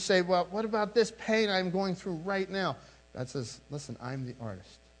together. You say, well, what about this pain I'm going through right now? God says, listen, I'm the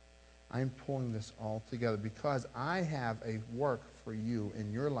artist. I'm pulling this all together because I have a work for you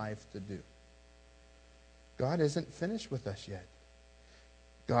in your life to do. God isn't finished with us yet.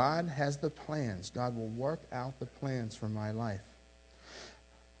 God has the plans. God will work out the plans for my life.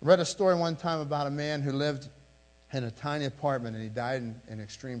 I read a story one time about a man who lived in a tiny apartment and he died in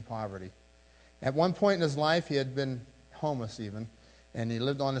extreme poverty. At one point in his life, he had been homeless even, and he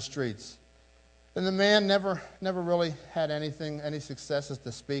lived on the streets. And the man never really had any successes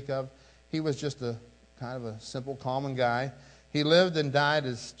to speak of. He was just a kind of a simple, common guy. He lived and died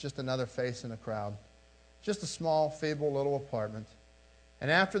as just another face in a crowd. Just a small, feeble little apartment. And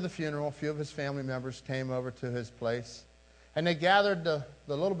after the funeral, a few of his family members came over to his place, and they gathered the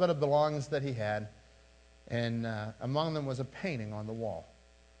little bit of belongings that he had, and among them was a painting on the wall.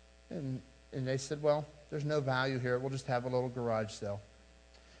 And they said, well, there's no value here. We'll just have a little garage sale.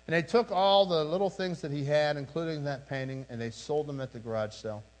 And they took all the little things that he had, including that painting, and they sold them at the garage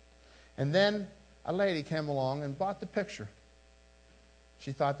sale. And then a lady came along and bought the picture.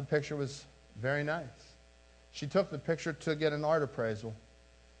 She thought the picture was very nice. She took the picture to get an art appraisal,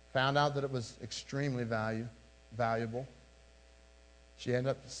 found out that it was extremely valuable. She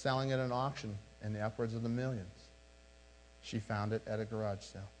ended up selling it at an auction in the upwards of the millions. She found it at a garage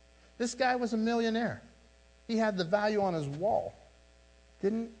sale. This guy was a millionaire. He had the value on his wall.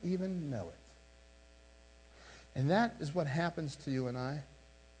 Didn't even know it. And that is what happens to you and I.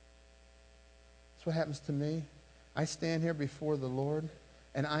 That's what happens to me. I stand here before the Lord,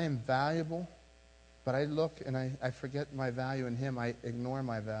 and I am valuable, but I look and I forget my value in Him. I ignore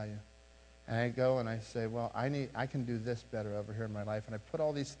my value. And I go and I say, well, I can do this better over here in my life. And I put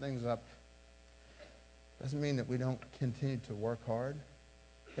all these things up. Doesn't mean that we don't continue to work hard.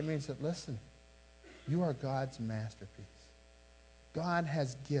 It means that, listen, you are God's masterpiece. God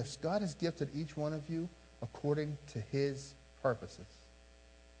has gifts. God has gifted each one of you according to His purposes.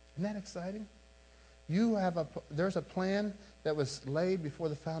 Isn't that exciting? There's a plan that was laid before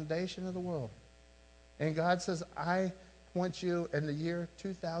the foundation of the world. And God says, I want you in the year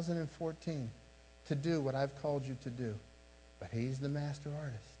 2014 to do what I've called you to do. But He's the master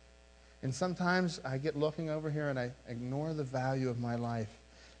artist. And sometimes I get looking over here and I ignore the value of my life.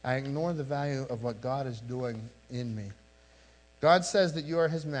 I ignore the value of what God is doing in me. God says that you are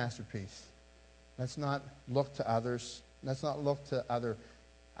His masterpiece. Let's not look to others. Let's not look to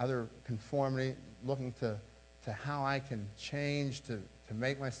other conformity, looking to how I can change to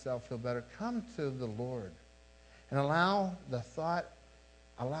make myself feel better. Come to the Lord and allow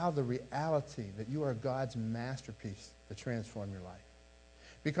the reality that you are God's masterpiece to transform your life.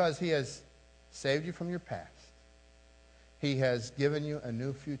 Because He has saved you from your past. He has given you a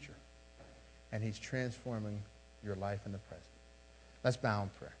new future. And He's transforming your life in the present. Let's bow in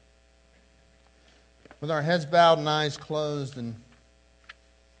prayer. With our heads bowed and eyes closed, and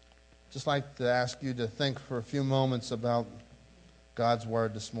just like to ask you to think for a few moments about God's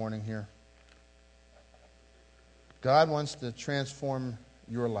Word this morning here. God wants to transform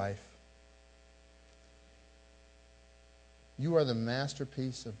your life. You are the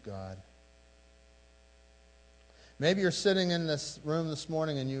masterpiece of God. Maybe you're sitting in this room this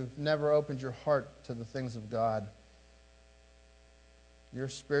morning and you've never opened your heart to the things of God. You're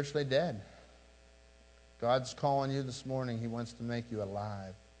spiritually dead. God's calling you this morning. He wants to make you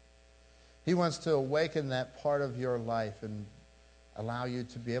alive. He wants to awaken that part of your life and allow you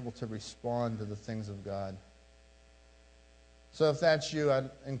to be able to respond to the things of God. So if that's you, I'd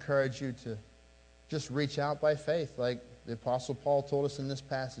encourage you to just reach out by faith, like the Apostle Paul told us in this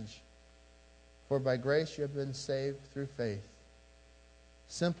passage. For by grace you have been saved through faith.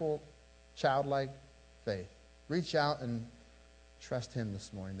 Simple, childlike faith. Reach out and trust Him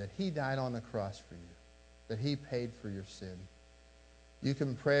this morning, that He died on the cross for you, that He paid for your sin. You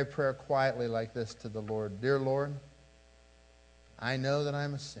can pray a prayer quietly like this to the Lord. Dear Lord, I know that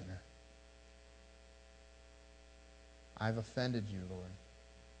I'm a sinner. I've offended you, Lord.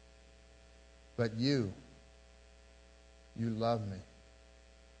 But you love me.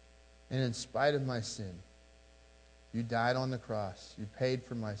 And in spite of my sin, you died on the cross. You paid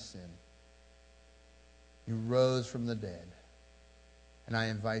for my sin. You rose from the dead. And I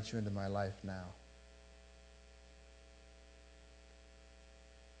invite you into my life now.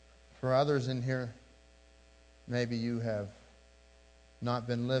 For others in here, maybe you have not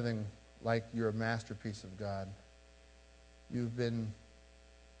been living like you're a masterpiece of God. You've been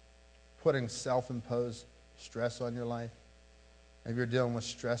putting self-imposed stress on your life. Maybe you're dealing with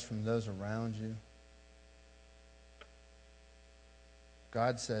stress from those around you.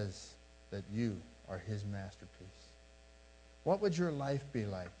 God says that you are his masterpiece. What would your life be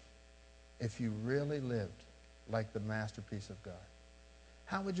like if you really lived like the masterpiece of God?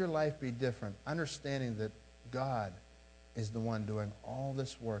 How would your life be different, understanding that God is the one doing all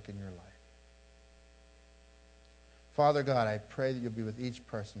this work in your life? Father God, I pray that you'll be with each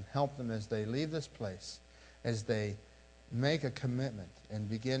person. Help them as they leave this place, as they make a commitment and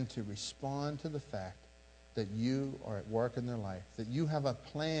begin to respond to the fact that you are at work in their life, that you have a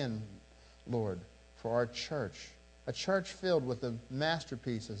plan, Lord, for our church, a church filled with the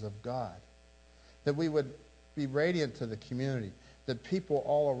masterpieces of God, that we would be radiant to the community, that people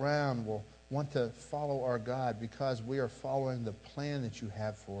all around will want to follow our God because we are following the plan that you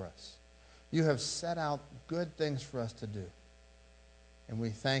have for us. You have set out good things for us to do, and we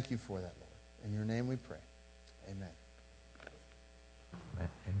thank you for that, Lord. In your name we pray. Amen.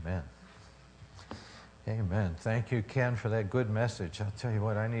 Amen. Amen. Thank you, Ken, for that good message. I'll tell you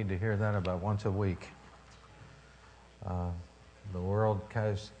what, I need to hear that about once a week. The world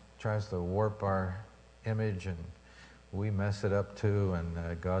tries to warp our image, and we mess it up too,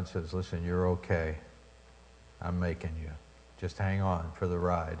 and God says, listen, you're okay. I'm making you. Just hang on for the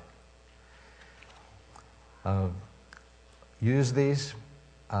ride. Use these.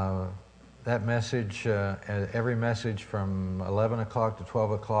 That message, every message from 11 o'clock to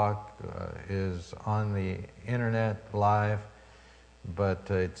 12 o'clock is on the internet live, but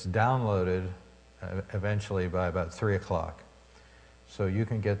it's downloaded eventually by about 3 o'clock. So you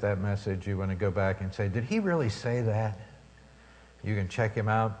can get that message. You want to go back and say, did he really say that? You can check him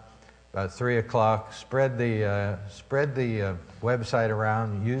out about 3 o'clock. Spread the website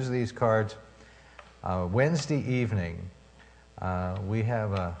around. Use these cards. Wednesday evening, we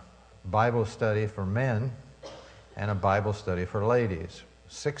have a Bible study for men and a Bible study for ladies,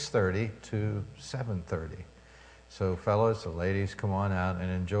 6:30 to 7:30. So fellows, the ladies, come on out and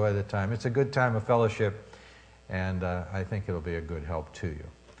enjoy the time. It's a good time of fellowship, and I think it'll be a good help to you.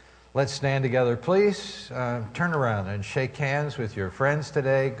 Let's stand together, please. Turn around and shake hands with your friends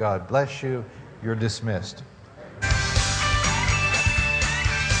today. God bless you. You're dismissed.